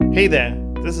Hey there,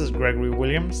 this is Gregory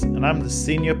Williams, and I'm the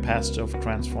senior pastor of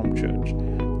Transform Church.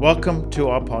 Welcome to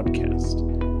our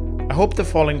podcast. I hope the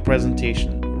following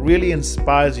presentation really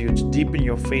inspires you to deepen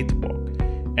your faith walk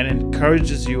and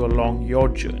encourages you along your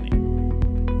journey.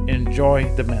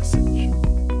 Enjoy the message.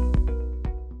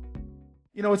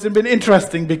 You know, it's been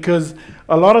interesting because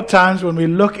a lot of times when we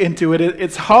look into it,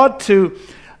 it's hard to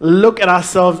look at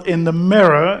ourselves in the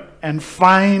mirror and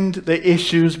find the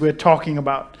issues we're talking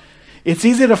about. It's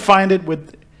easy to find it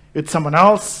with someone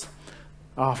else,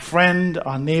 our friend,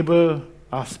 our neighbor,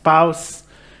 our spouse,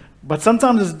 but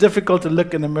sometimes it's difficult to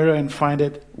look in the mirror and find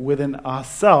it within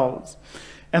ourselves.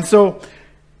 And so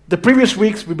the previous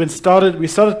weeks we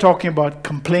started talking about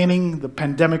complaining, the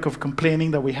pandemic of complaining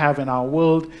that we have in our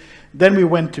world. Then we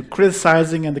went to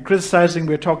criticizing, and the criticizing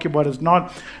we're talking about is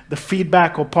not the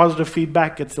feedback or positive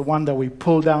feedback. It's the one that we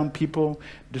pull down people,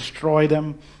 destroy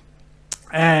them.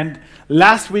 And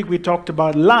last week we talked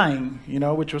about lying,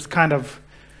 which was kind of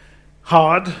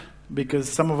hard because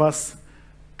some of us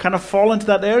kind of fall into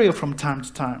that area from time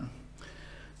to time.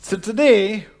 So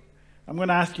today, I'm going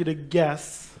to ask you to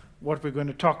guess what we're going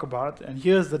to talk about. And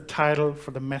here's the title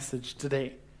for the message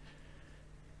today.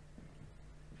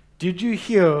 Did you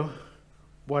hear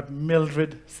what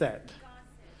Mildred said?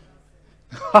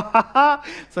 Some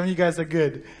of you guys are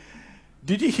good.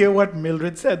 Did you hear what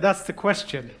Mildred said? That's the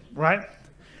question, right?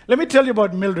 Let me tell you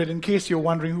about Mildred in case you're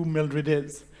wondering who Mildred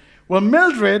is. Well,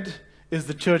 Mildred is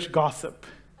the church gossip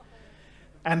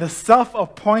and the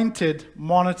self-appointed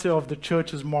monitor of the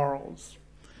church's morals.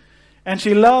 And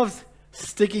she loves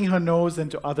sticking her nose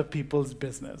into other people's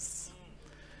business.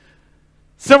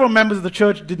 Several members of the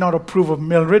church did not approve of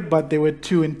Mildred, but they were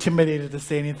too intimidated to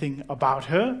say anything about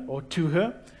her or to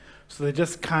her, so they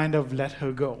just kind of let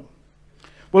her go.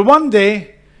 Well, one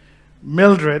day,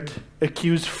 Mildred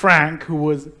accused Frank, who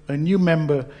was a new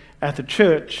member at the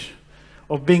church,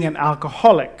 of being an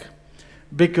alcoholic,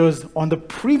 because on the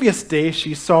previous day,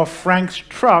 she saw Frank's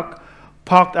truck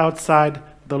parked outside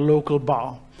the local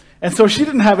bar. And so she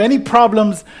didn't have any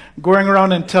problems going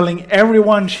around and telling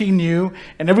everyone she knew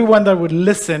and everyone that would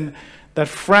listen that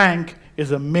Frank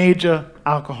is a major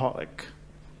alcoholic.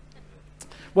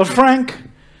 Well, Frank,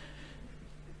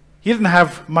 he didn't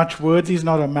have much words. He's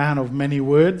not a man of many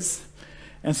words.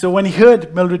 And so when he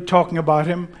heard Mildred talking about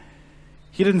him,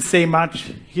 he didn't say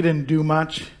much. He didn't do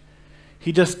much.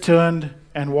 He just turned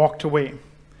and walked away.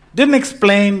 Didn't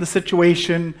explain the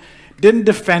situation, didn't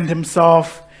defend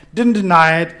himself, didn't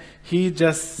deny it. He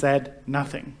just said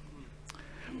nothing.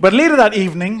 But later that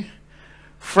evening,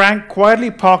 Frank quietly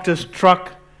parked his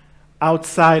truck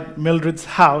outside Mildred's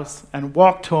house and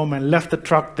walked home and left the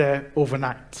truck there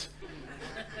overnight.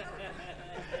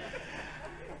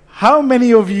 How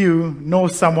many of you know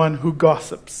someone who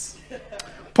gossips?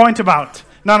 Point them out.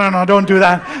 No, don't do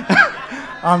that.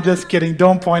 I'm just kidding.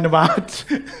 Don't point them out.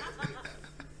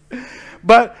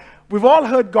 But we've all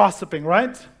heard gossiping,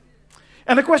 right?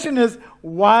 And the question is,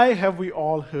 why have we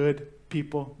all heard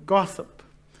people gossip?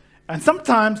 And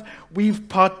sometimes we've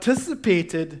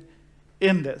participated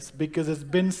in this because it's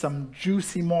been some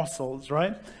juicy morsels,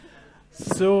 right?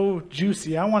 So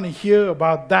juicy. I want to hear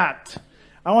about that.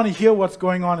 I want to hear what's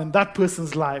going on in that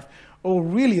person's life. Oh,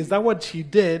 really? Is that what she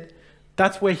did?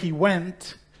 That's where he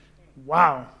went?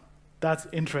 Wow, that's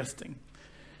interesting.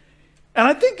 And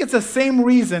I think it's the same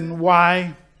reason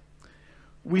why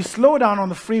we slow down on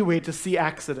the freeway to see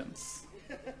accidents.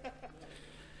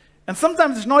 And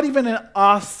sometimes it's not even in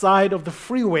our side of the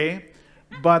freeway,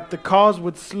 but the cars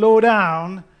would slow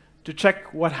down to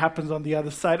check what happens on the other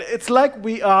side. It's like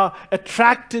we are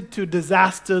attracted to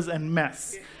disasters and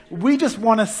mess. We just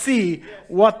want to see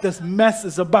what this mess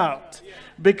is about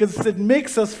because it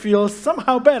makes us feel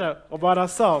somehow better about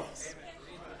ourselves.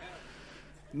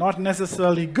 Not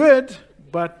necessarily good,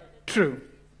 but true.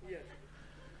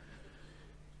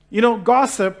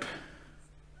 Gossip,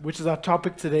 which is our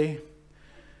topic today,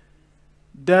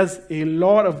 does a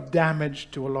lot of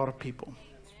damage to a lot of people.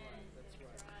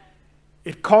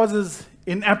 It causes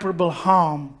irreparable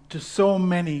harm to so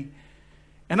many.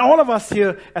 And all of us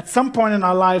here, at some point in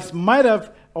our lives, might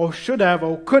have, or should have,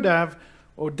 or could have,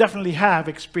 or definitely have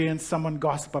experienced someone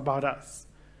gossip about us.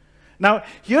 Now,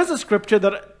 here's a scripture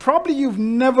that probably you've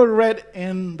never read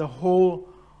in the whole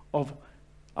of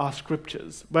our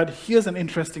scriptures. But here's an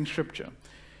interesting scripture.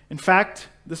 In fact,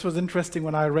 this was interesting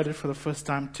when I read it for the first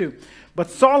time too. But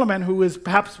Solomon, who is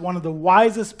perhaps one of the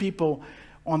wisest people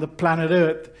on the planet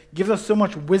Earth, gives us so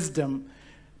much wisdom,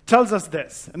 tells us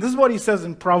this. And this is what he says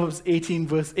in Proverbs 18,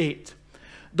 verse 8.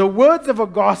 The words of a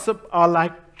gossip are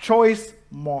like choice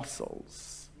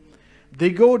morsels.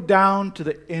 They go down to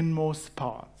the inmost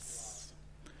parts.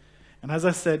 And as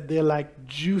I said, they're like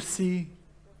juicy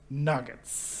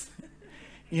nuggets.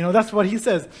 That's what he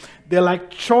says. They're like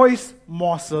choice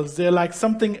morsels. They're like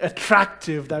something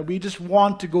attractive that we just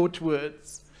want to go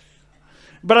towards.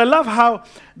 But I love how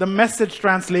the Message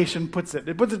translation puts it.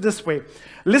 It puts it this way.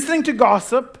 Listening to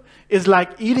gossip is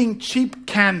like eating cheap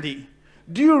candy.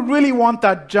 Do you really want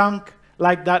that junk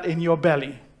like that in your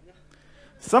belly?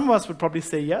 Some of us would probably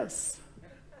say yes.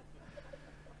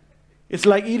 It's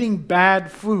like eating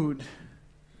bad food,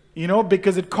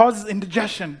 because it causes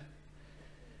indigestion.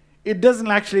 It doesn't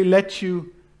actually let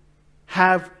you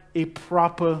have a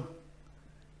proper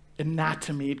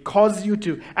anatomy. It causes you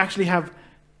to actually have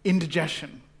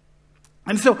indigestion.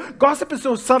 And so gossip is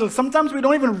so subtle. Sometimes we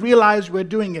don't even realize we're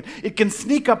doing it. It can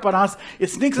sneak up on us. It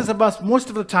sneaks up on us most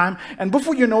of the time. And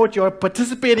before you know it, you're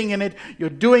participating in it, you're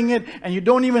doing it, and you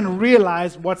don't even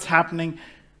realize what's happening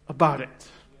about it.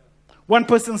 One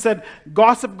person said,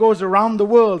 gossip goes around the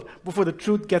world before the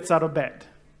truth gets out of bed.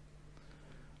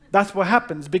 That's what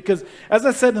happens because, as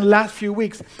I said in the last few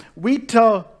weeks, we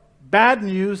tell bad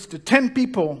news to 10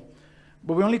 people,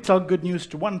 but we only tell good news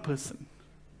to one person.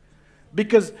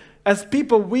 Because as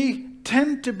people, we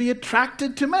tend to be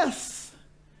attracted to mess.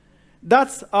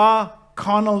 That's our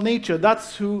carnal nature.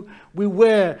 That's who we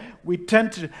were. We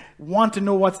tend to want to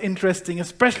know what's interesting,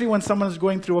 especially when someone is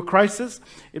going through a crisis.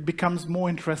 It becomes more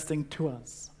interesting to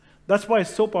us. That's why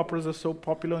soap operas are so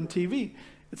popular on TV.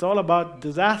 It's all about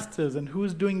disasters and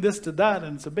who's doing this to that,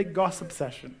 and it's a big gossip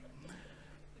session.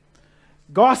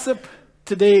 Gossip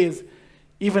today is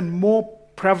even more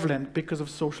prevalent because of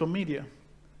social media.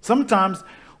 Sometimes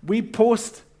we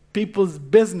post people's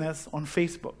business on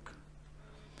Facebook.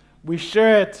 We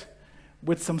share it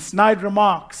with some snide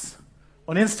remarks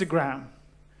on Instagram.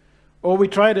 Or we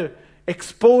try to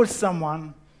expose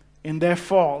someone in their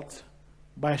fault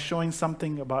by showing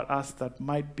something about us that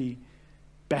might be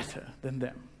better than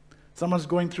them. Someone's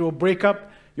going through a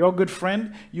breakup, you're a good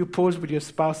friend, you pose with your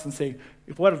spouse and say,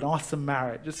 what an awesome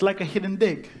marriage. It's like a hidden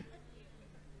dig.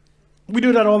 We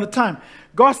do that all the time.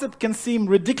 Gossip can seem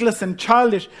ridiculous and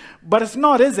childish, but it's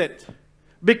not, is it?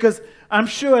 Because I'm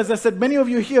sure, as I said, many of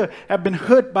you here have been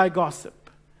hurt by gossip.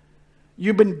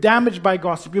 You've been damaged by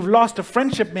gossip. You've lost a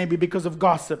friendship maybe because of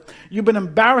gossip. You've been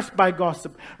embarrassed by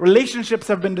gossip. Relationships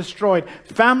have been destroyed.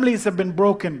 Families have been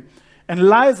broken. And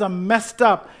lives are messed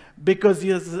up because,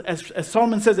 as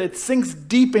Solomon says, it sinks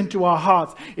deep into our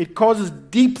hearts. It causes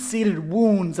deep-seated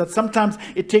wounds that sometimes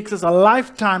it takes us a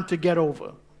lifetime to get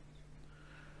over.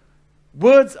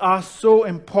 Words are so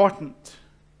important.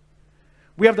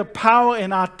 We have the power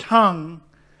in our tongue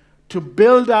to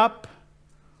build up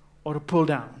or to pull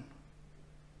down.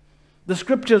 The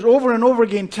scriptures over and over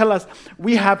again tell us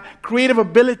we have creative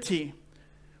ability.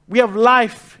 We have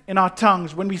life in our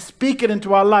tongues. When we speak it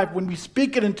into our life, when we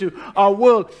speak it into our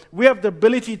world, we have the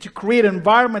ability to create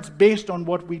environments based on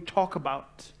what we talk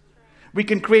about. We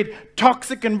can create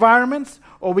toxic environments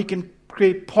or we can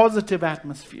create positive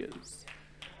atmospheres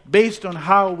based on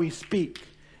how we speak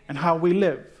and how we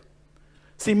live.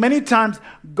 See, many times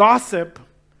gossip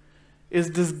is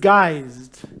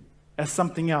disguised as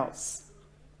something else.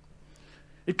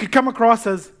 It could come across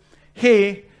as,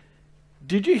 hey,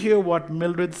 did you hear what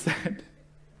Mildred said?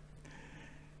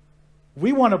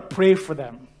 We want to pray for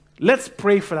them. Let's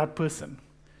pray for that person.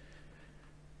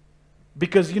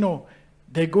 Because,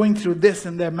 they're going through this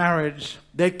in their marriage.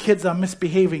 Their kids are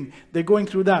misbehaving. They're going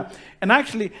through that. And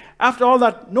actually, after all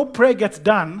that, no prayer gets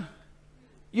done.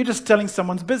 You're just telling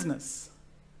someone's business.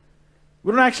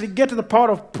 We don't actually get to the part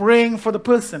of praying for the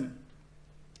person.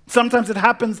 Sometimes it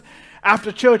happens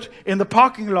after church in the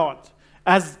parking lot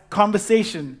as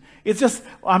conversation. It's just,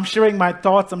 I'm sharing my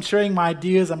thoughts, I'm sharing my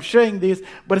ideas, I'm sharing these,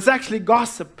 but it's actually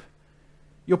gossip.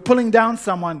 You're pulling down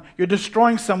someone, you're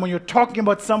destroying someone, you're talking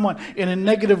about someone in a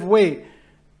negative way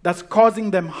that's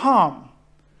causing them harm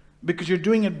because you're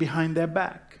doing it behind their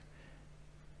back.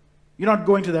 You're not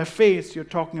going to their face, you're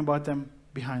talking about them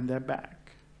behind their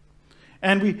back.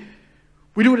 And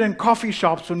we do it in coffee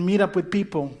shops when we meet up with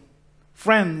people,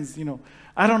 friends,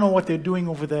 I don't know what they're doing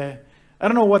over there. I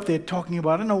don't know what they're talking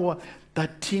about. I don't know what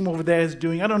that team over there is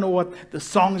doing. I don't know what the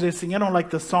songs they sing. I don't like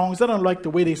the songs. I don't like the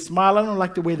way they smile. I don't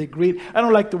like the way they greet. I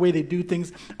don't like the way they do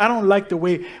things. I don't like the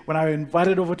way when I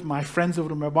invited over to my friends over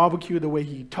to my barbecue, the way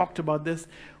he talked about this.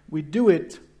 We do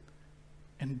it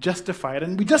and justify it.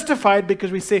 And we justify it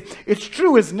because we say, it's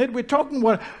true, isn't it? We're talking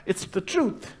about, it's the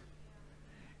truth.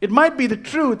 It might be the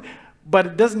truth, but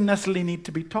it doesn't necessarily need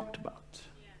to be talked about.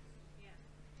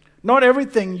 Not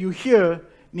everything you hear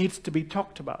needs to be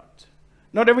talked about.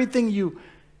 Not everything you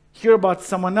hear about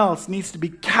someone else needs to be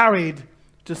carried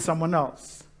to someone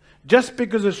else. Just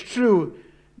because it's true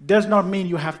does not mean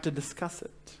you have to discuss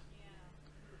it.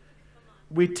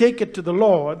 We take it to the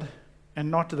Lord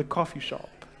and not to the coffee shop.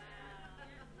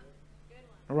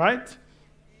 Right?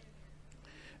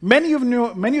 Many of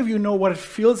you know what it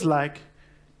feels like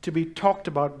to be talked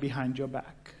about behind your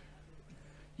back.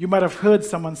 You might have heard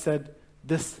someone said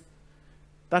this,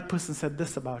 that person said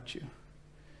this about you.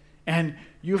 And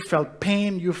you felt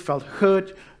pain, you felt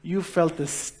hurt, you felt the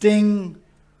sting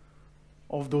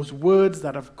of those words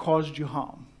that have caused you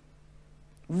harm.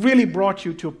 Really brought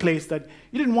you to a place that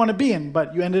you didn't want to be in,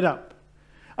 but you ended up.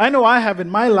 I know I have in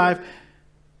my life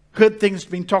heard things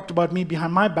being talked about me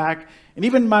behind my back, and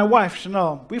even my wife,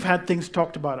 Chanel, we've had things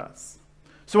talked about us.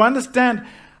 So I understand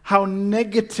how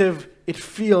negative it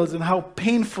feels and how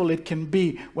painful it can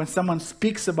be when someone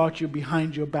speaks about you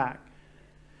behind your back.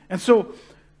 And so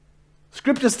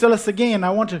scriptures tell us again, I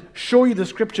want to show you the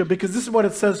scripture because this is what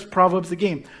it says, Proverbs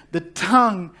again. The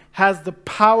tongue has the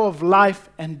power of life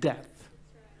and death.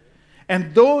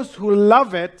 And those who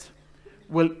love it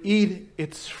will eat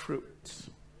its fruit.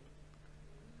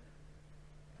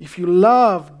 If you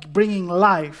love bringing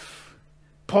life,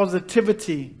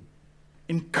 positivity,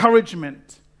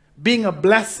 encouragement, being a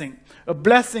blessing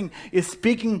is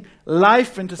speaking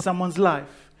life into someone's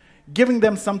life, giving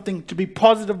them something to be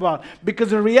positive about.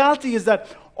 Because the reality is that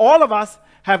all of us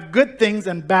have good things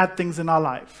and bad things in our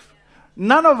life.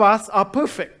 None of us are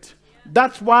perfect.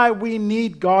 That's why we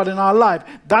need God in our life.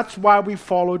 That's why we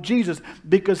follow Jesus.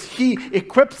 Because He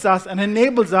equips us and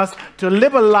enables us to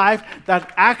live a life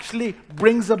that actually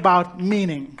brings about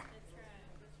meaning.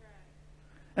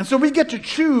 And so we get to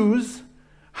choose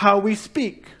how we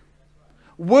speak.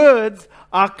 Words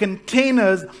are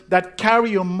containers that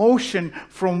carry emotion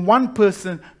from one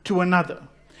person to another.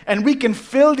 And we can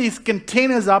fill these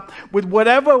containers up with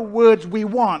whatever words we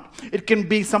want. It can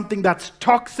be something that's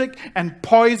toxic and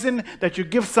poison that you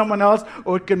give someone else,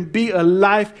 or it can be a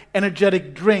life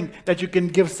energetic drink that you can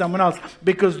give someone else.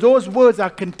 Because those words are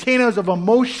containers of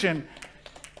emotion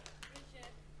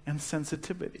and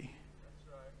sensitivity.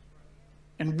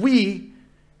 And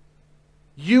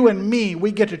you and me,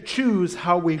 we get to choose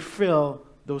how we fill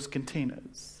those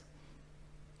containers.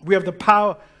 We have the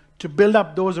power to build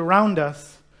up those around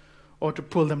us or to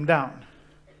pull them down.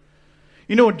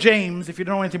 You know James, if you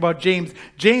don't know anything about James,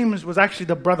 James was actually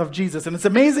the brother of Jesus. And it's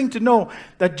amazing to know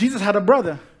that Jesus had a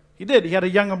brother. He did. He had a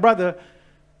younger brother.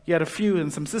 He had a few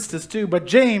and some sisters too. But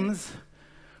James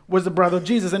was the brother of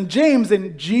Jesus. And James,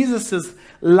 in Jesus'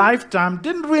 lifetime,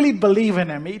 didn't really believe in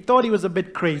him. He thought he was a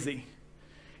bit crazy.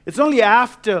 It's only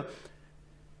after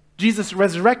Jesus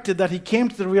resurrected that he came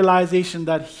to the realization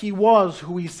that he was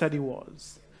who he said he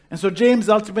was. And so James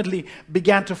ultimately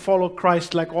began to follow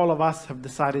Christ like all of us have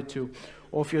decided to.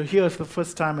 Or if you're here for the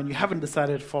first time and you haven't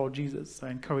decided to follow Jesus, I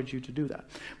encourage you to do that.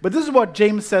 But this is what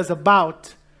James says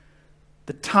about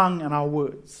the tongue and our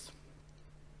words.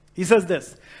 He says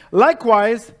this,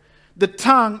 likewise, the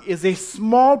tongue is a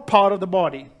small part of the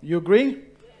body. You agree?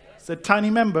 It's a tiny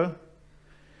member.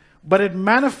 But it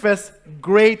manifests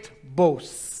great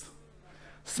boasts.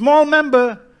 Small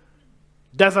member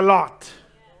does a lot.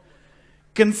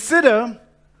 Consider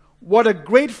what a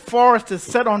great forest is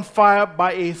set on fire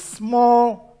by a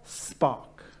small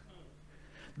spark.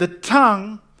 The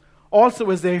tongue also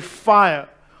is a fire,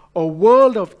 a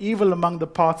world of evil among the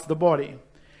parts of the body.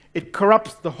 It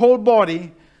corrupts the whole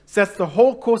body, sets the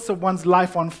whole course of one's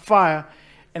life on fire,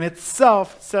 and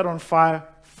itself set on fire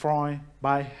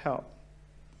by hell.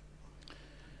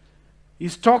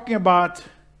 He's talking about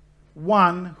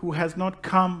one who has not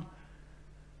come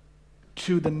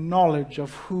to the knowledge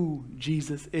of who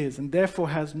Jesus is, and therefore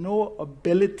has no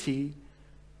ability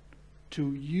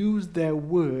to use their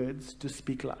words to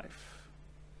speak life.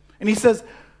 And he says,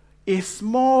 a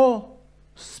small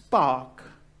spark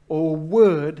or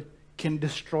word can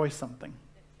destroy something.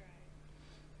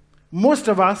 Most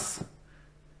of us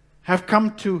have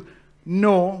come to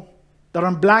know that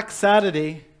on Black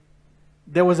Saturday,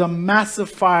 there was a massive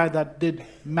fire that did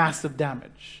massive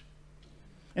damage.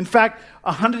 In fact,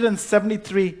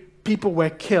 173 people were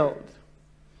killed.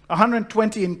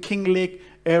 120 in King Lake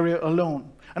area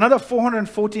alone. Another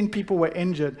 414 people were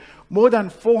injured. More than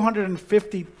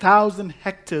 450,000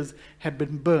 hectares had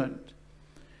been burned.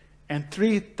 And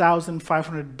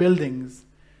 3,500 buildings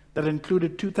that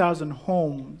included 2,000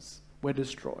 homes were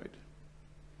destroyed.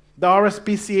 The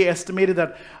RSPCA estimated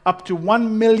that up to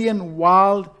 1 million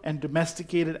wild and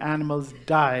domesticated animals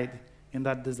died in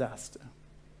that disaster.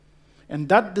 And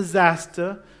that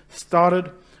disaster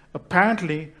started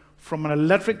apparently from an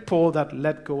electric pole that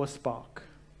let go a spark.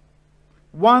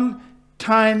 One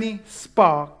tiny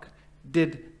spark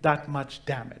did that much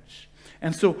damage.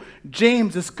 And so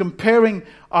James is comparing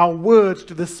our words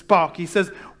to the spark. He says,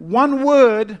 one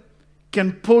word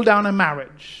can pull down a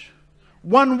marriage.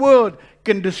 One word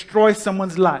can destroy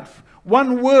someone's life.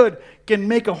 One word can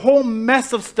make a whole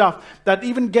mess of stuff that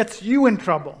even gets you in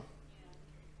trouble.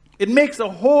 It makes a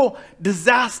whole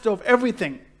disaster of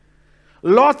everything.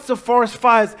 Lots of forest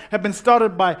fires have been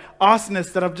started by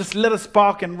arsonists that have just lit a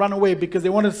spark and run away because they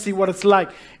wanted to see what it's like.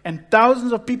 And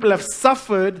thousands of people have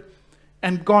suffered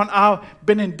and gone out,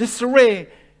 been in disarray.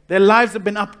 Their lives have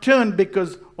been upturned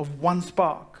because of one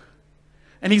spark.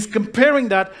 And he's comparing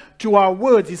that to our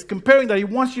words. He's comparing that. He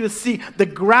wants you to see the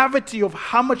gravity of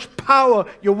how much power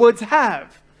your words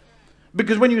have.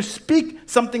 Because when you speak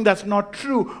something that's not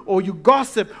true, or you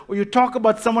gossip, or you talk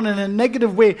about someone in a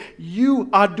negative way, you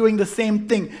are doing the same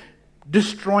thing,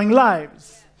 destroying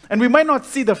lives. And we might not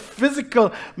see the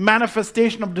physical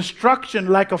manifestation of destruction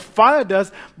like a fire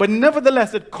does, but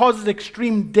nevertheless it causes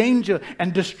extreme danger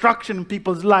and destruction in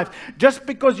people's lives. Just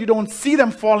because you don't see them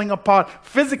falling apart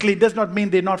physically does not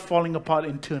mean they're not falling apart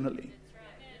internally.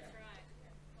 That's right.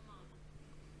 Come on.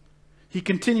 He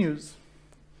continues.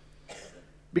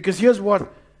 Because here's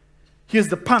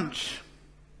the punch.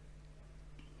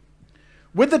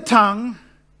 With the tongue,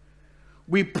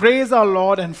 we praise our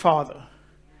Lord and Father.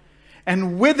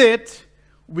 And with it,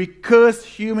 we curse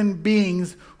human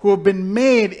beings who have been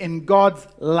made in God's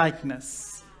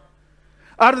likeness.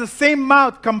 Out of the same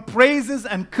mouth come praises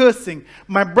and cursing.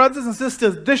 My brothers and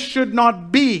sisters, this should not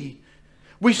be.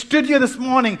 We stood here this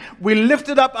morning, we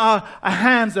lifted up our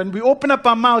hands and we opened up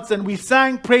our mouths and we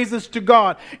sang praises to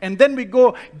God. And then we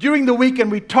go during the week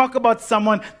and we talk about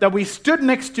someone that we stood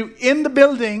next to in the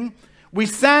building, we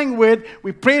sang with,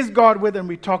 we praised God with, and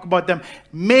we talk about them.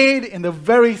 Made in the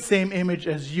very same image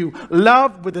as you.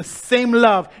 Loved with the same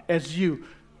love as you.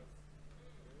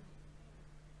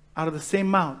 Out of the same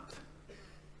mouth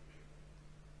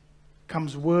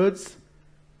comes words.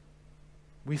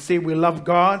 We say we love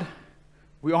God.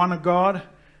 We honor God,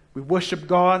 we worship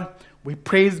God, we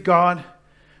praise God,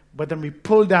 but then we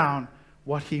pull down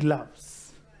what He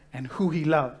loves and who He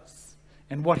loves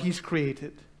and what He's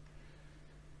created.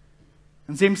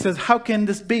 And James says, how can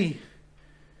this be?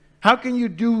 How can you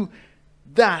do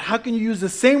that? How can you use the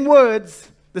same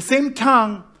words, the same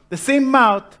tongue, the same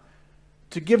mouth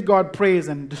to give God praise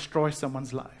and destroy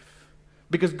someone's life?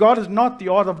 Because God is not the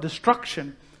author of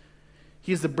destruction,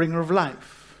 He is the bringer of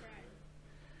life.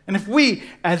 And if we,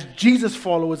 as Jesus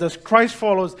followers, as Christ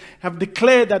followers, have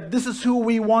declared that this is who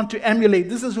we want to emulate,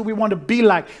 this is who we want to be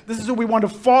like, this is who we want to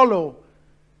follow,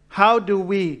 how do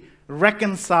we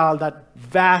reconcile that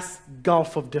vast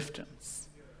gulf of distance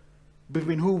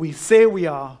between who we say we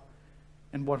are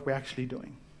and what we're actually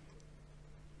doing?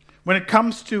 When it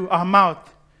comes to our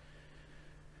mouth,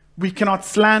 we cannot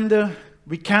slander,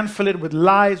 we can't fill it with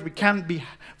lies, we can't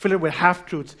fill it with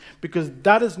half-truths, because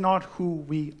that is not who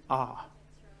we are.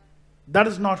 That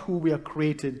is not who we are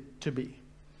created to be.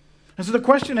 And so the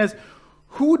question is,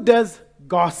 who does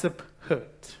gossip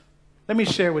hurt? Let me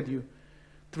share with you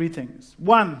 3 things.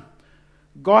 1,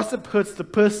 gossip hurts the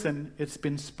person it's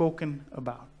been spoken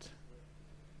about.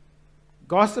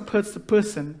 Gossip hurts the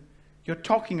person you're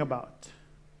talking about.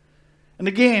 And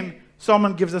again,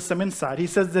 Solomon gives us some insight. He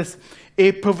says this,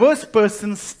 a perverse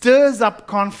person stirs up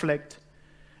conflict,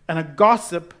 and a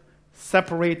gossip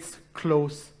separates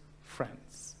close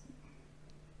friends.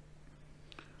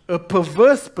 A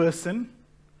perverse person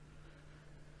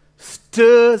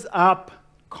stirs up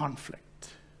conflict.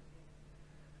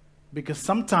 Because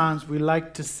sometimes we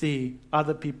like to see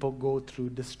other people go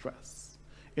through distress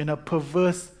in a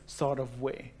perverse sort of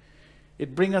way.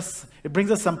 It brings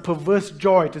us some perverse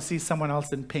joy to see someone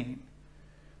else in pain.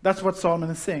 That's what Solomon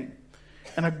is saying.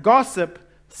 And a gossip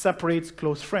separates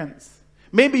close friends.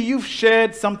 Maybe you've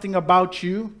shared something about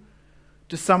you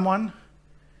to someone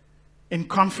in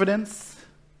confidence,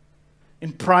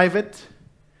 in private.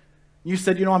 You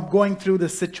said, I'm going through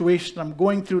this situation. I'm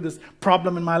going through this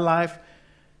problem in my life.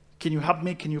 Can you help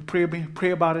me? Can you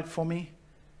pray about it for me?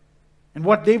 And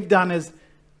what they've done is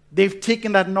they've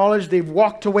taken that knowledge, they've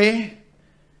walked away,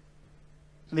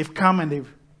 and they've come and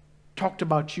they've talked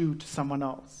about you to someone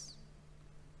else.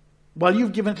 While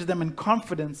you've given it to them in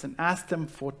confidence and asked them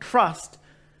for trust,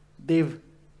 they've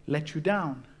let you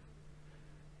down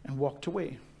and walked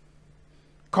away.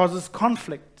 Causes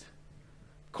conflict.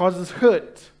 Causes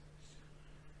hurt.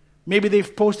 Maybe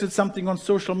they've posted something on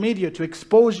social media to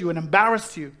expose you and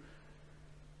embarrass you.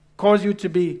 Cause you to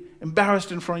be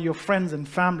embarrassed in front of your friends and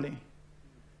family.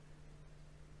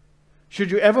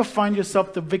 Should you ever find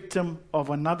yourself the victim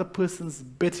of another person's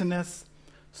bitterness,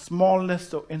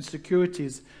 smallness, or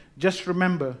insecurities, just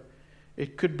remember,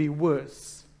 it could be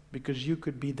worse because you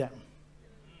could be them.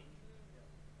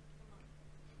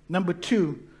 Number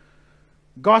 2,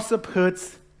 gossip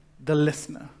hurts the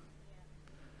listener.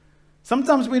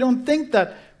 Sometimes we don't think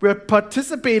that we're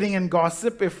participating in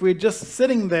gossip if we're just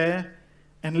sitting there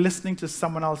and listening to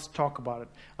someone else talk about it.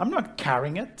 I'm not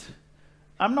carrying it.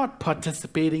 I'm not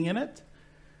participating in it.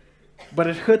 But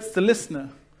it hurts the listener.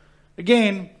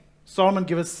 Again, Solomon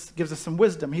gives us some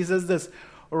wisdom. He says this: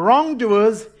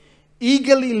 wrongdoers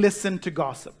eagerly listen to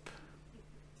gossip.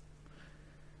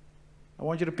 I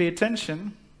want you to pay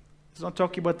attention. It's not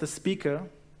talking about the speaker.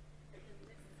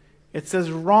 It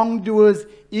says wrongdoers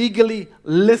eagerly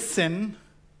listen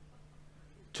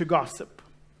to gossip.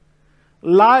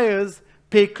 Liars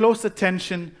pay close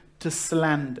attention to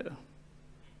slander.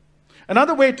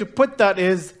 Another way to put that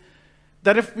is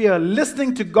that if we are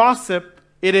listening to gossip,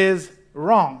 it is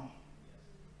wrong.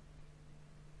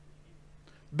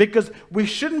 Because we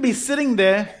shouldn't be sitting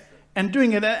there and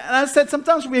doing it. And I said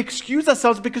sometimes we excuse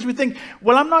ourselves because we think,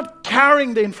 well, I'm not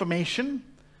carrying the information.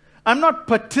 I'm not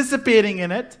participating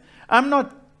in it. I'm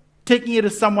not taking it to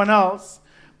someone else.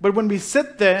 But when we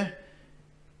sit there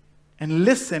and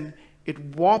listen, it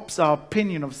warps our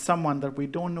opinion of someone that we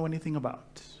don't know anything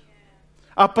about.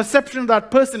 Our perception of that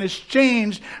person is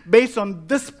changed based on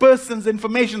this person's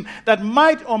information that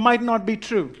might or might not be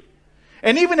true.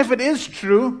 And even if it is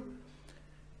true,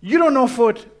 you don't know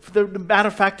for the matter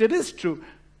of fact it is true.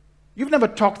 You've never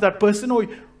talked to that person, or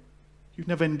you've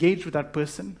never engaged with that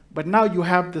person, but now you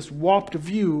have this warped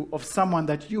view of someone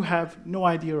that you have no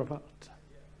idea about.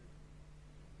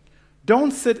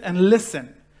 Don't sit and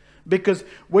listen, because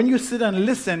when you sit and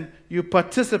listen, you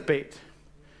participate.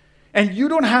 And you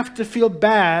don't have to feel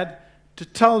bad to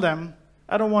tell them,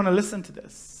 I don't want to listen to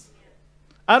this.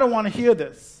 I don't want to hear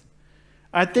this.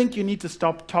 I think you need to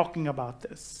stop talking about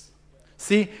this.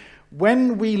 See,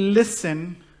 when we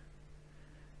listen,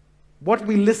 what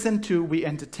we listen to, we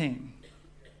entertain.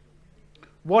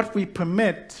 What we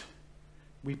permit,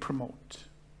 we promote.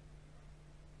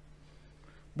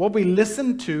 What we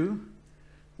listen to,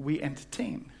 we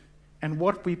entertain. And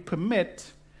what we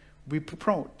permit, we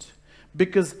promote.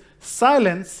 Because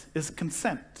silence is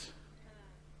consent.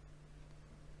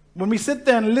 When we sit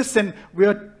there and listen, we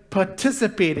are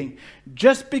participating.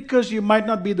 Just because you might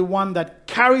not be the one that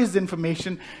carries the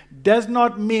information does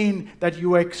not mean that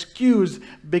you are excused,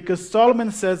 because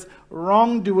Solomon says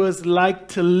wrongdoers like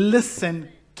to listen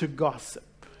to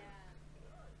gossip.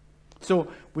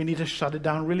 So we need to shut it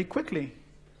down really quickly.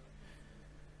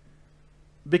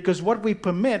 Because what we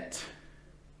permit,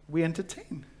 we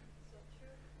entertain.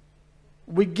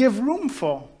 We give room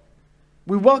for.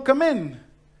 We welcome in.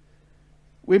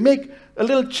 We make a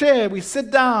little chair, we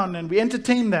sit down, and we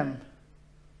entertain them.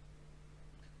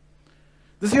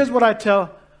 Here's what I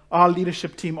tell our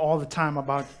leadership team all the time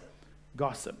about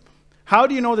gossip. How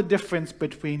do you know the difference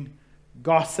between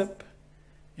gossip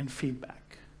and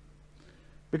feedback?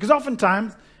 Because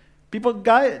oftentimes, people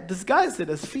disguise it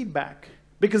as feedback.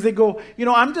 Because they go,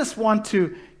 I just want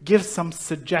to give some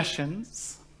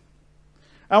suggestions.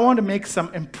 I want to make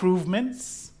some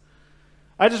improvements.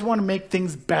 I just want to make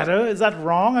things better. Is that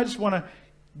wrong? I just want to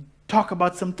talk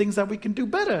about some things that we can do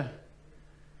better.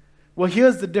 Well,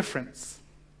 here's the difference.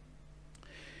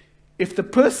 If the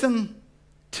person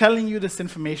telling you this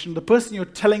information, the person you're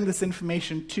telling this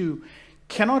information to,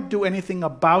 cannot do anything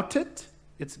about it,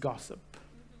 it's gossip.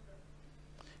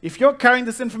 If you're carrying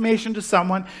this information to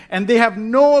someone and they have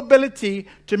no ability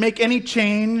to make any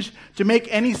change, to make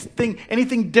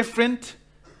anything different,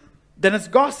 then it's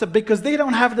gossip, because they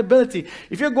don't have the ability.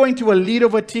 If you're going to a leader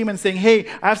of a team and saying, hey,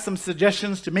 I have some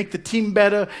suggestions to make the team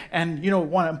better and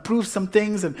want to improve some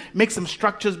things and make some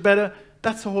structures better,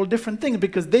 that's a whole different thing,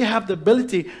 because they have the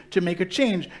ability to make a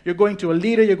change. You're going to a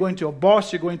leader, you're going to a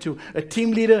boss, you're going to a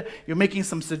team leader, you're making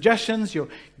some suggestions, you're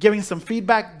giving some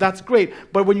feedback, that's great.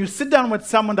 But when you sit down with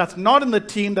someone that's not in the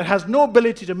team, that has no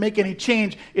ability to make any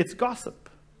change, it's gossip.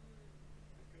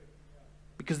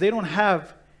 Because they don't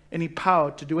have any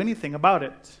power to do anything about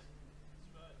it.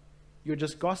 You're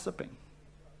just gossiping.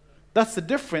 That's the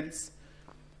difference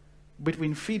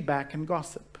between feedback and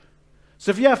gossip.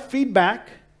 So if you have feedback,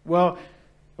 well,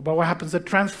 about what happens at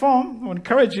Transform, I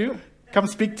encourage you, come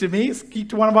speak to me, speak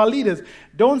to one of our leaders.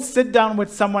 Don't sit down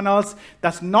with someone else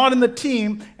that's not in the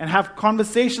team and have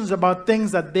conversations about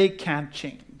things that they can't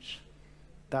change.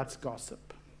 That's gossip.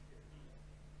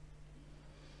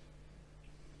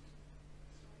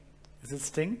 Does it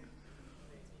sting?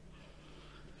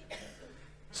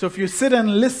 So if you sit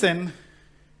and listen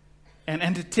and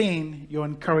entertain, you're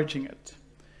encouraging it.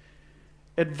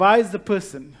 Advise the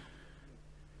person,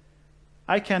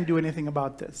 I can't do anything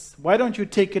about this. Why don't you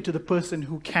take it to the person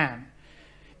who can?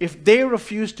 If they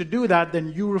refuse to do that,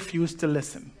 then you refuse to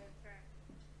listen.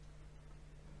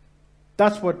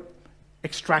 That's what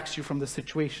extracts you from the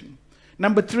situation.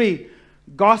 Number 3,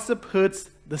 gossip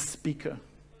hurts the speaker.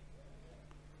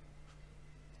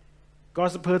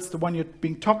 Gossip hurts the one you're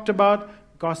being talked about,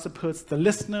 gossip hurts the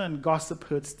listener, and gossip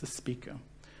hurts the speaker.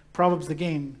 Proverbs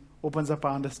again opens up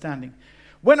our understanding.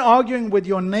 When arguing with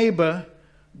your neighbor,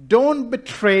 don't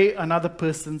betray another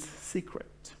person's secret.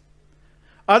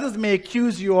 Others may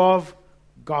accuse you of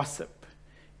gossip,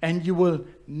 and you will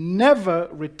never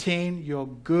retain your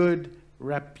good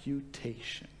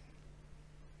reputation.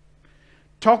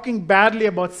 Talking badly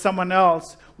about someone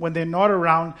else when they're not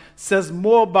around says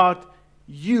more about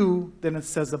you than it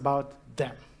says about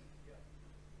them.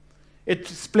 It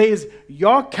displays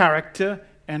your character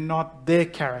and not their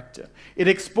character. It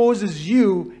exposes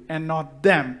you and not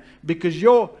them, because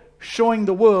you're showing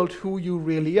the world who you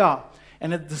really are.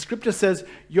 And the scripture says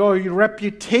your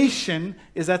reputation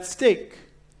is at stake.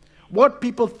 What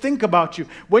people think about you.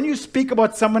 When you speak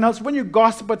about someone else, when you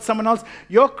gossip about someone else,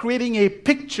 you're creating a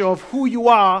picture of who you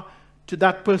are to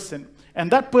that person.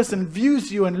 And that person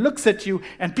views you and looks at you,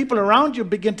 and people around you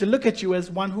begin to look at you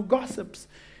as one who gossips.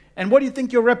 And what do you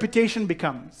think your reputation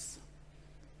becomes?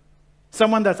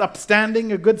 Someone that's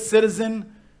upstanding, a good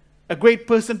citizen, a great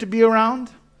person to be around,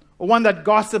 or one that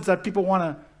gossips that people want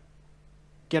to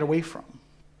get away from?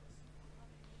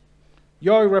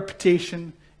 Your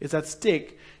reputation is at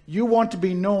stake. You want to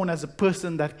be known as a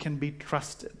person that can be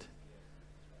trusted.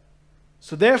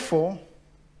 So therefore,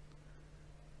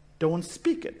 don't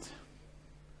speak it.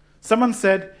 Someone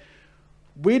said,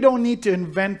 we don't need to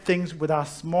invent things with our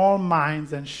small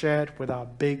minds and share it with our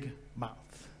big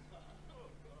mouth.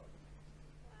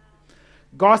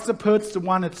 Gossip hurts the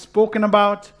one it's spoken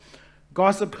about.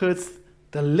 Gossip hurts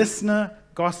the listener.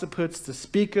 Gossip hurts the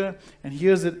speaker. And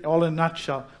here's it all in a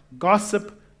nutshell.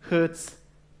 Gossip hurts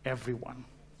everyone.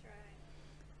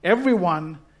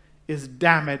 Everyone is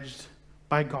damaged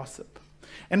by gossip.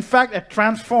 In fact, at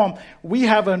Transform, we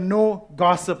have a no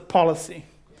gossip policy.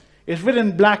 It's written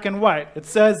in black and white. It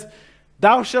says,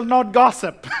 thou shalt not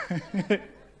gossip.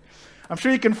 I'm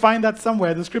sure you can find that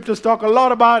somewhere. The scriptures talk a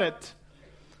lot about it.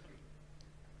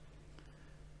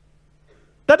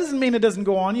 That doesn't mean it doesn't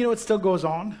go on. You know, it still goes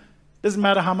on. Doesn't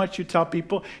matter how much you tell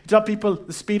people. You tell people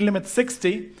the speed limit's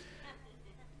 60.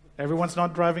 Everyone's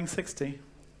not driving 60.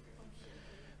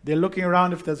 They're looking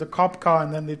around if there's a cop car,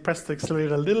 and then they press the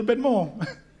accelerator a little bit more.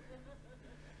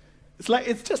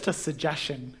 It's just a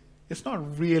suggestion. It's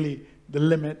not really the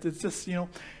limit. It's just,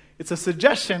 it's a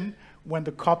suggestion when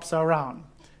the cops are around.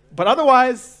 But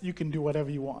otherwise, you can do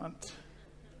whatever you want.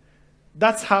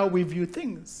 That's how we view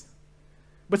things.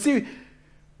 But see,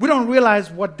 we don't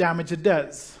realize what damage it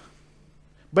does.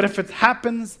 But if it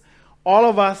happens, all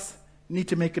of us need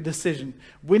to make a decision.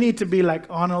 We need to be like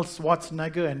Arnold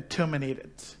Schwarzenegger and terminate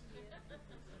it.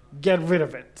 Get rid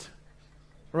of it.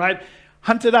 Right?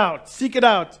 Hunt it out, seek it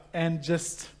out, and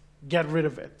just get rid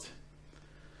of it.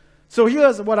 So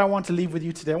here's what I want to leave with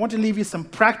you today. I want to leave you some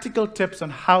practical tips on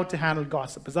how to handle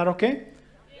gossip. Is that okay?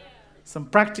 Yeah. Some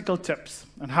practical tips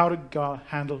on how to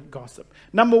handle gossip.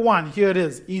 Number 1, here it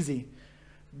is, easy.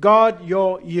 Guard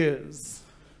your ears.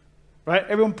 Right?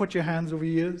 Everyone put your hands over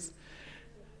your ears.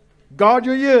 Guard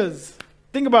your ears.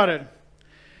 Think about it.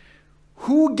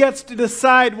 Who gets to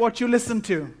decide what you listen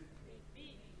to?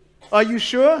 Are you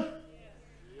sure?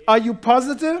 Are you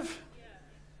positive?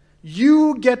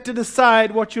 You get to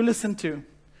decide what you listen to.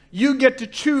 You get to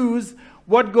choose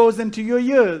what goes into your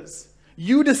ears.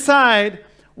 You decide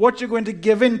what you're going to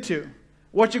give into,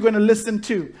 what you're going to listen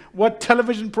to, what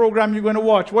television program you're going to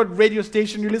watch, what radio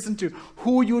station you listen to,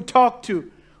 who you talk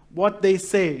to, what they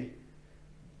say.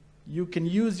 You can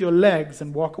use your legs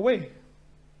and walk away.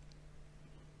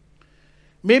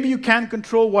 Maybe you can't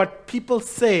control what people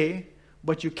say,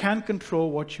 but you can control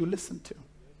what you listen to.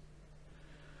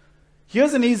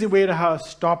 Here's an easy way to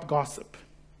stop gossip.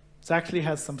 It actually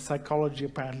has some psychology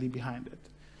apparently behind it.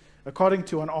 According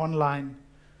to an online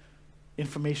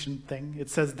information thing, it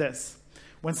says this.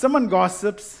 When someone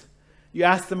gossips, you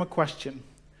ask them a question.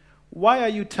 Why are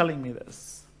you telling me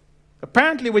this?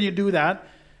 Apparently when you do that,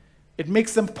 it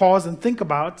makes them pause and think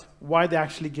about why they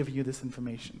actually give you this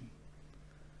information.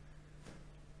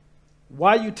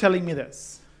 Why are you telling me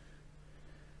this?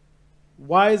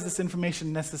 Why is this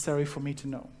information necessary for me to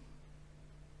know?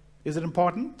 Is it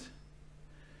important?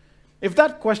 If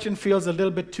that question feels a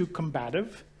little bit too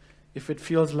combative, if it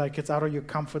feels like it's out of your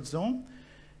comfort zone,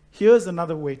 here's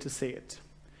another way to say it.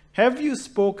 Have you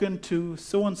spoken to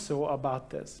so-and-so about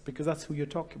this? Because that's who you're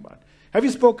talking about. Have you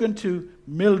spoken to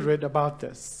Mildred about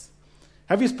this?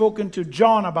 Have you spoken to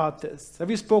John about this?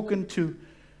 Have you spoken to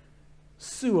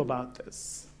sue about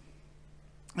this.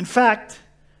 In fact,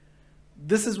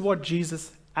 this is what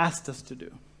Jesus asked us to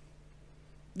do.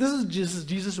 This is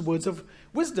Jesus' words of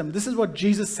wisdom. This is what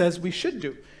Jesus says we should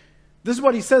do. This is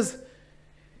what he says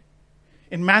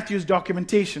in Matthew's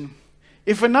documentation.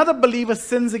 If another believer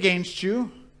sins against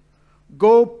you,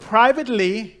 go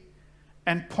privately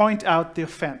and point out the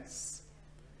offense.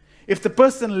 If the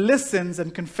person listens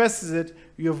and confesses it,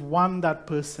 you have won that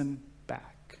person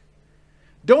back.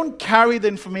 Don't carry the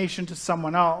information to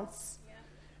someone else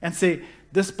and say,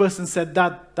 this person said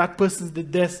that, that person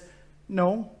did this.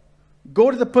 No.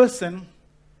 Go to the person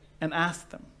and ask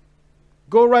them.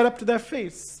 Go right up to their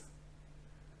face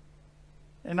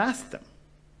and ask them.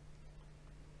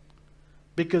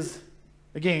 Because,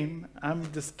 again,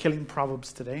 I'm just killing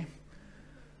Proverbs today.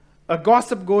 A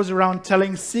gossip goes around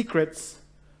telling secrets,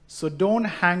 so don't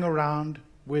hang around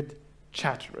with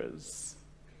chatterers.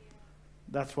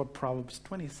 That's what Proverbs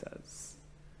 20 says.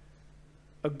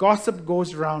 A gossip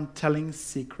goes around telling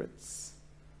secrets,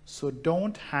 so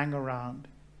don't hang around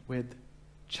with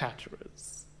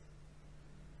chatterers.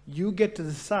 You get to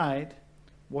decide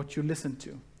what you listen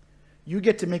to. You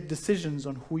get to make decisions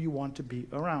on who you want to be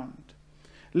around.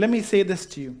 Let me say this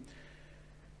to you.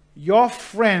 Your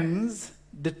friends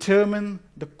determine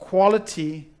the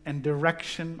quality and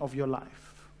direction of your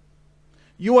life.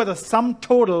 You are the sum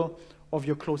total of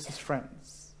your closest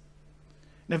friends.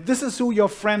 And if this is who your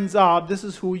friends are, this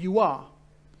is who you are.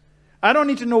 I don't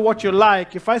need to know what you're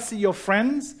like. If I see your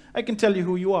friends, I can tell you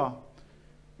who you are.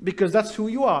 Because that's who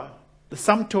you are. The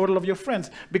sum total of your friends.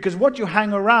 Because what you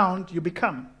hang around, you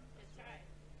become.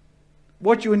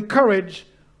 What you encourage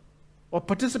or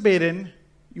participate in,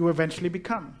 you eventually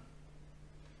become.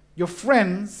 Your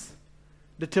friends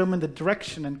determine the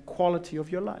direction and quality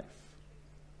of your life.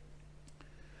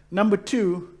 Number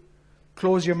 2,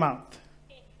 close your mouth.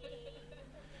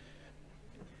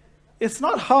 It's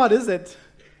not hard, is it?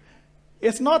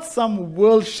 It's not some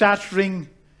world-shattering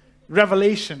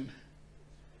revelation.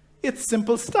 It's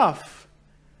simple stuff.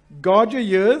 Guard your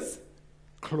ears,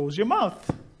 close your mouth.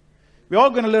 We're all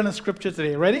going to learn a scripture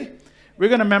today. Ready? We're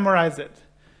going to memorize it.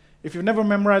 If you've never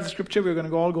memorized the scripture, we're going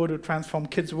to all go to Transform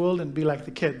Kids World and be like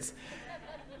the kids.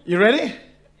 You ready?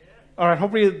 All right,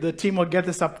 hopefully the team will get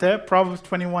this up there. Proverbs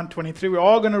 21:23. We're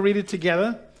all going to read it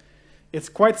together. It's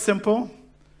quite simple.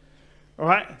 All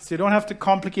right, so you don't have to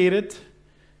complicate it.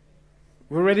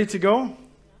 We're ready to go.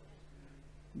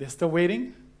 They're still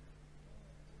waiting.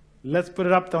 Let's put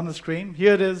it up on the screen.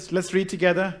 Here it is. Let's read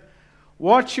together.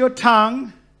 Watch your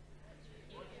tongue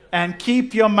and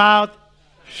keep your mouth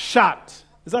shut.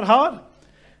 Is that hard?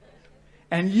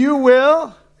 And you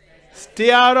will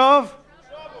stay out of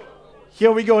trouble.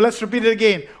 Here we go. Let's repeat it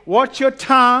again. Watch your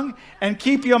tongue and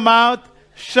keep your mouth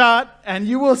shut, and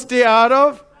you will stay out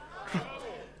of trouble.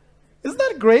 Isn't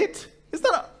that great? Isn't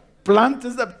that blunt?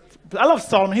 I love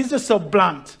Solomon. He's just so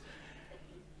blunt.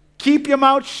 Keep your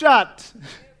mouth shut.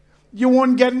 You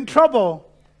won't get in trouble.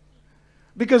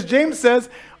 Because James says,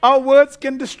 our words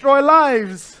can destroy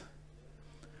lives.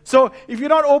 So if you're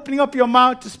not opening up your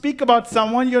mouth to speak about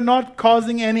someone, you're not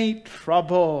causing any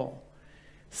trouble.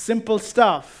 Simple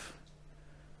stuff,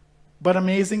 but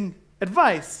amazing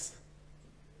advice.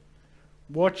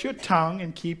 Watch your tongue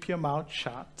and keep your mouth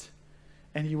shut,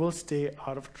 and you will stay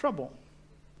out of trouble.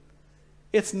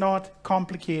 It's not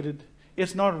complicated.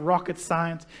 It's not rocket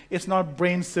science. It's not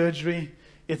brain surgery.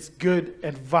 It's good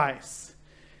advice.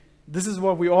 This is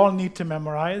what we all need to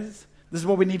memorize. This is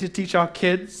what we need to teach our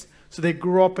kids so they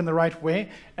grow up in the right way.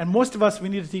 And most of us, we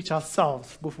need to teach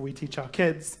ourselves before we teach our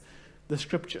kids the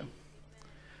scripture.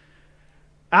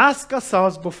 Ask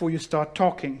ourselves before you start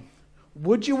talking,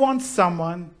 would you want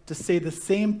someone to say the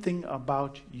same thing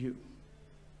about you?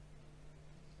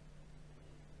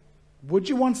 Would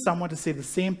you want someone to say the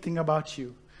same thing about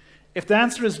you? If the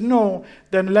answer is no,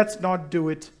 then let's not do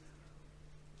it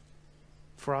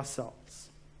for ourselves.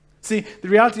 See, the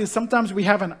reality is sometimes we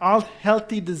have an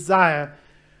unhealthy desire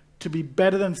to be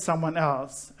better than someone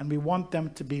else, and we want them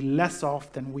to be less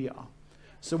off than we are.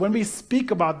 So when we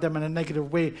speak about them in a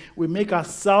negative way, we make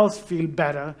ourselves feel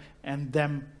better and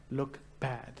them look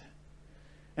bad.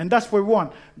 And that's what we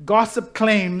want. Gossip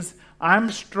claims,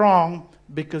 I'm strong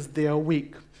because they are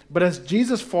weak. But as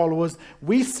Jesus followers,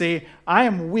 we say, I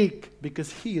am weak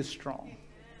because he is strong.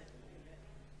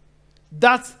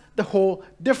 That's the whole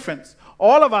difference.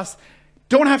 All of us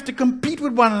don't have to compete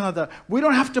with one another. We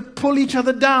don't have to pull each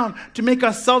other down to make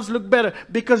ourselves look better,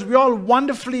 because we're all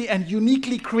wonderfully and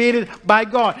uniquely created by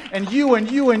God. And you and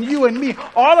you and you and me,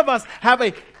 all of us have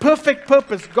a perfect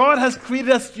purpose. God has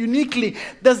created us uniquely.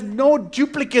 There's no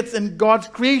duplicates in God's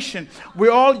creation.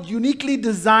 We're all uniquely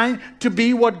designed to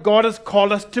be what God has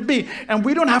called us to be. And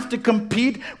we don't have to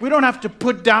compete. We don't have to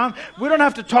put down. We don't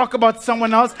have to talk about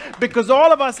someone else, because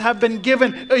all of us have been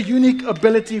given a unique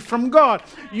ability from God.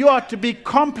 You are to be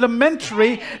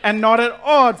complementary and not at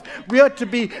odds. We are to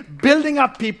be building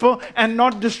up people and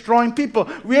not destroying people.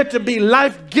 We are to be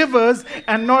life givers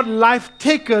and not life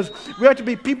takers. We are to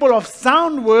be people of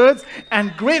sound words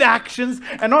and great actions,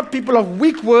 and not people of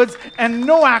weak words and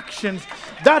no actions.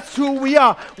 That's who we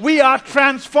are. We are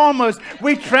transformers.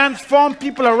 We transform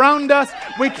people around us.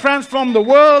 We transform the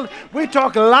world. We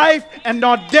talk life and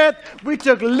not death. We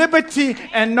talk liberty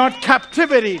and not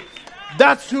captivity.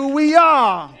 That's who we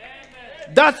are.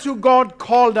 That's who God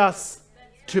called us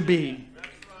to be.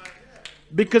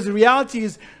 Because the reality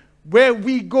is, where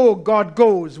we go, God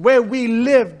goes. Where we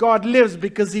live, God lives,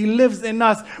 because He lives in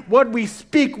us. What we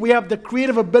speak, we have the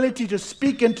creative ability to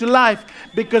speak into life,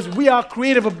 because we are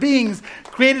creative beings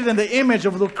created in the image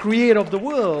of the Creator of the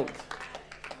world.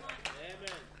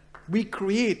 Amen. We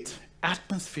create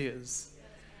atmospheres.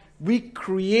 We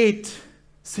create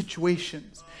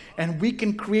situations. And we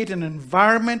can create an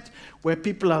environment where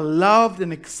people are loved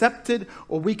and accepted,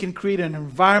 or we can create an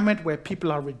environment where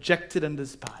people are rejected and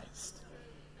despised.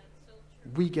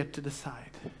 We get to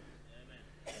decide.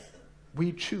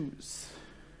 We choose.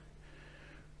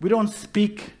 We don't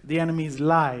speak the enemy's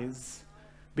lies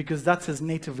because that's his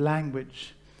native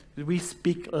language. We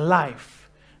speak life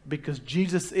because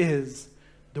Jesus is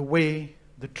the way,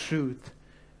 the truth,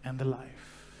 and the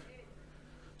life.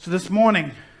 So this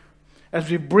morning, as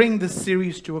we bring this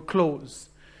series to a close,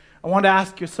 I want to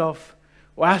ask yourself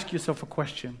a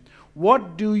question.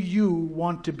 What do you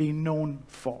want to be known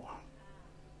for?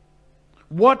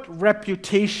 What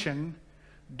reputation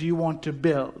do you want to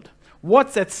build?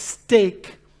 What's at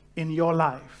stake in your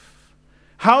life?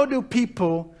 How do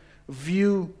people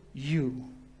view you?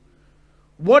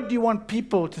 What do you want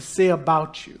people to say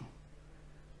about you?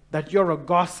 That you're a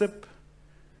gossip?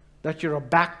 That you're a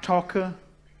backtalker?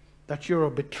 That you're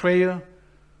a betrayer?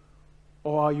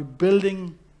 Or are you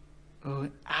building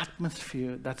an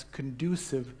atmosphere that's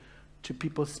conducive to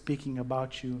people speaking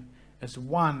about you as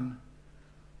one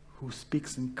who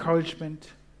speaks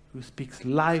encouragement, who speaks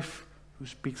life, who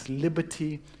speaks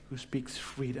liberty, who speaks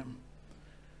freedom?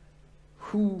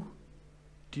 Who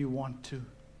do you want to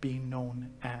be known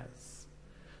as?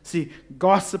 See,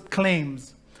 gossip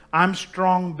claims, I'm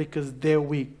strong because they're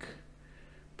weak.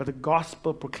 But the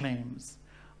gospel proclaims,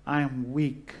 I am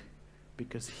weak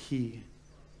because He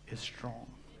is strong.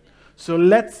 So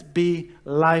let's be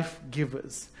life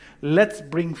givers. Let's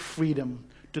bring freedom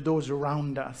to those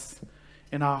around us.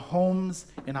 In our homes,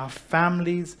 in our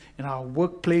families, in our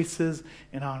workplaces,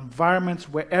 in our environments,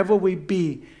 wherever we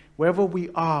be, wherever we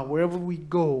are, wherever we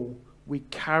go, we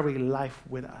carry life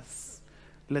with us.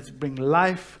 Let's bring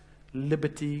life,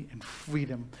 liberty, and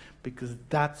freedom, because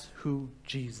that's who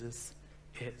Jesus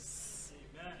is.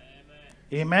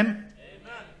 Amen. Amen.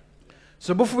 Amen.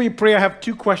 So before we pray, I have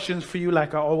 2 questions for you,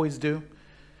 like I always do.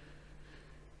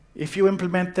 If you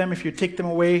implement them, if you take them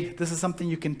away, this is something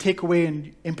you can take away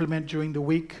and implement during the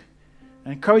week.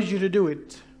 I encourage you to do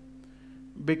it,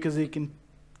 because it can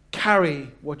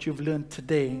carry what you've learned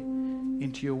today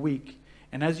into your week.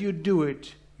 And as you do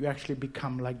it, you actually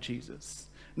become like Jesus.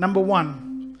 Number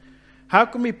 1, how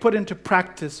can we put into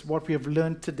practice what we have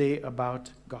learned today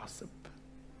about gossip?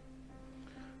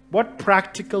 What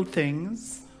practical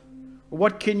things,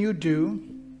 what can you do,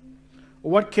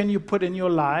 what can you put in your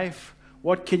life?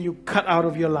 What can you cut out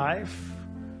of your life?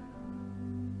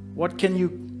 What can you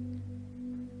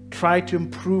try to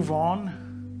improve on?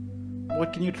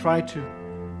 What can you try to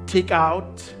take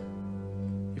out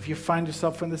if you find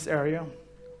yourself in this area?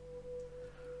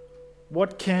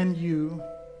 What can you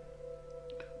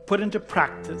put into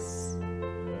practice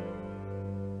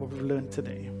what we've learned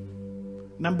today?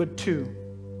 Number 2,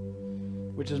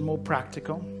 which is more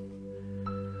practical.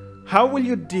 How will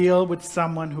you deal with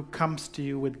someone who comes to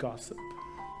you with gossip?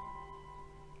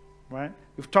 Right?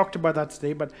 We've talked about that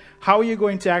today, but how are you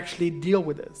going to actually deal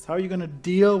with this? How are you going to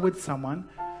deal with someone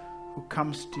who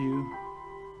comes to you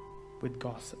with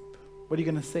gossip? What are you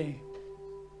going to say?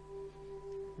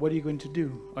 What are you going to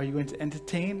do? Are you going to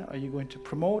entertain? Are you going to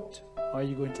promote? Are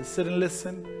you going to sit and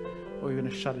listen? Or are you going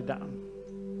to shut it down?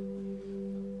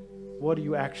 What are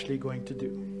you actually going to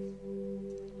do?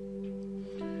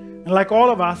 And like all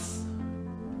of us,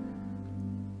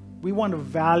 we want to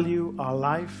value our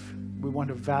life. We want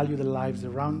to value the lives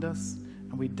around us.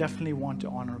 And we definitely want to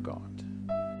honor God.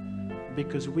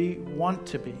 Because we want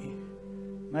to be,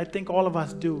 and I think all of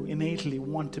us do innately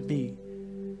want to be,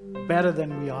 better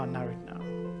than we are now right now.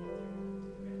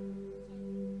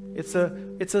 It's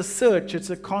a search, it's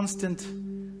a constant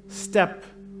step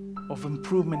of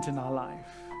improvement in our life.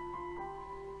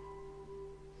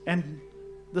 And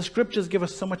the scriptures give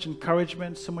us so much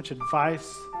encouragement, so much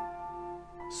advice,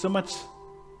 so much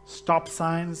stop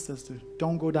signs as to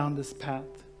don't go down this path.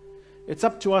 It's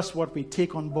up to us what we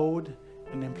take on board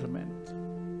and implement.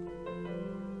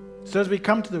 So as we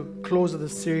come to the close of the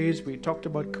series, we talked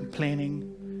about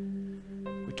complaining,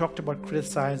 we talked about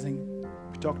criticizing,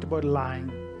 we talked about lying,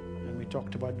 and we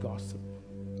talked about gossip.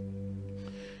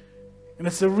 And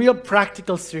it's a real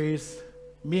practical series,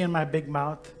 me and my big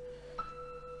mouth.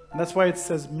 And that's why it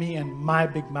says me and my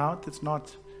big mouth. It's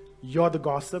not you're the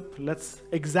gossip. Let's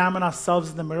examine ourselves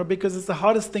in the mirror, because it's the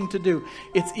hardest thing to do.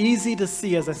 It's easy to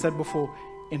see, as I said before,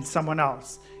 in someone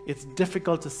else. It's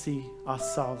difficult to see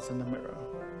ourselves in the mirror.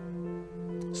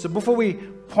 So before we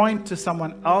point to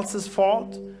someone else's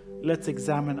fault, let's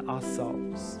examine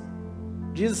ourselves.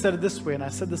 Jesus said it this way, and I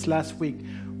said this last week.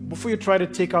 Before you try to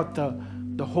take out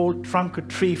the whole trunk or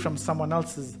tree from someone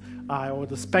else's eye, or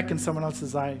the speck in someone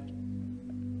else's eye,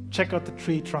 check out the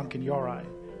tree trunk in your eye.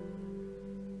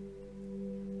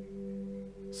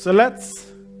 So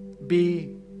let's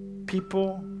be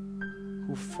people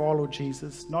who follow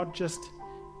Jesus, not just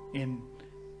in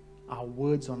our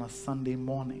words on a Sunday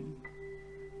morning,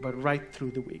 but right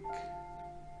through the week.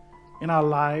 In our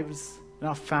lives, in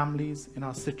our families, in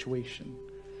our situation.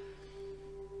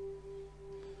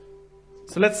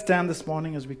 So let's stand this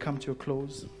morning as we come to a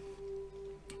close.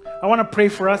 I want to pray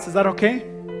for us. Is that okay?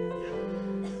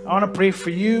 I want to pray for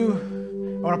you.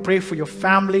 I want to pray for your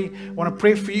family. I want to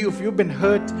pray for you if you've been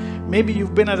hurt. Maybe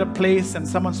you've been at a place and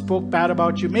someone spoke bad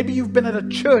about you. Maybe you've been at a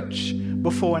church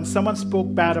before and someone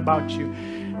spoke bad about you.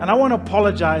 And I want to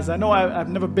apologize. I know I've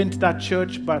never been to that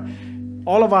church, but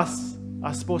all of us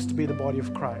are supposed to be the body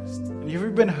of Christ. And if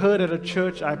you've been hurt at a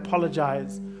church, I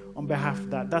apologize on behalf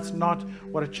of that. That's not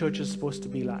what a church is supposed to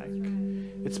be like.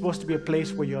 It's supposed to be a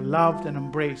place where you're loved and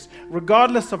embraced,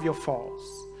 regardless of your faults.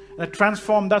 And at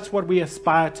Transform, that's what we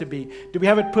aspire to be. Do we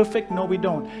have it perfect? No, we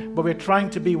don't. But we're trying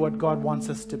to be what God wants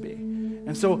us to be.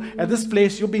 And so at this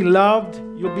place, you'll be loved,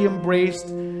 you'll be embraced.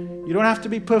 You don't have to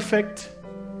be perfect.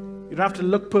 You don't have to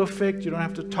look perfect. You don't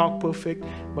have to talk perfect.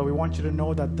 But we want you to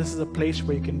know that this is a place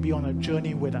where you can be on a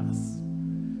journey with us.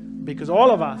 Because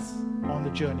all of us are on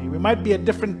the journey. We might be at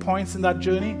different points in that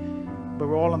journey, but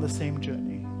we're all on the same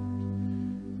journey.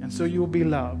 And so you will be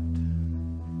loved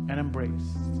and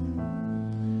embraced.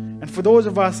 And for those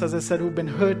of us, as I said, who've been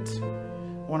hurt,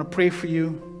 I want to pray for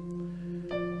you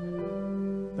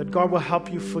that God will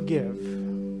help you forgive.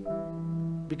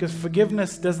 Because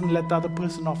forgiveness doesn't let the other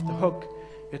person off the hook.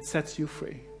 It sets you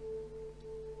free.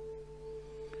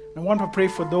 I want to pray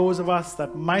for those of us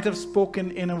that might have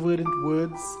spoken inadvertent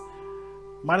words,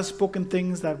 might have spoken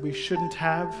things that we shouldn't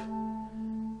have,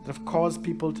 that have caused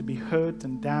people to be hurt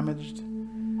and damaged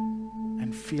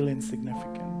and feel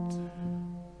insignificant.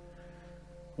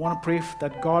 I want to pray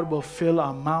that God will fill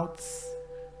our mouths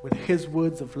with His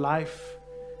words of life,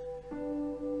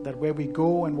 that where we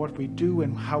go and what we do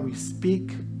and how we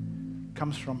speak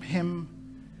comes from Him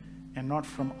and not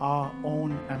from our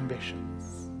own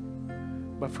ambitions,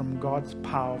 but from God's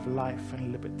power of life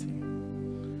and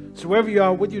liberty. So wherever you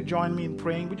are, would you join me in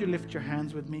praying? Would you lift your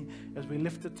hands with me as we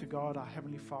lift it to God, our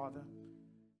Heavenly Father?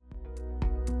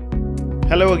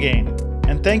 Hello again,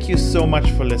 and thank you so much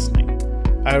for listening.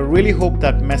 I really hope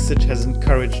that message has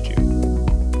encouraged you.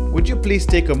 Would you please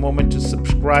take a moment to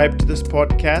subscribe to this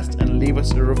podcast and leave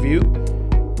us a review?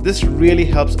 This really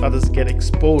helps others get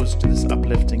exposed to this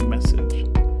uplifting message.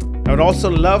 I would also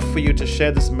love for you to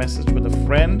share this message with a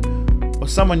friend or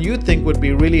someone you think would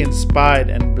be really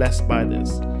inspired and blessed by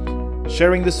this.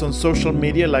 Sharing this on social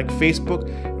media like Facebook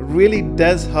really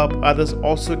does help others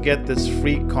also get this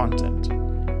free content.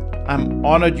 I'm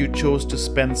honored you chose to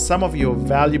spend some of your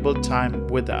valuable time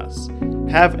with us.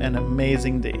 Have an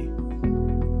amazing day.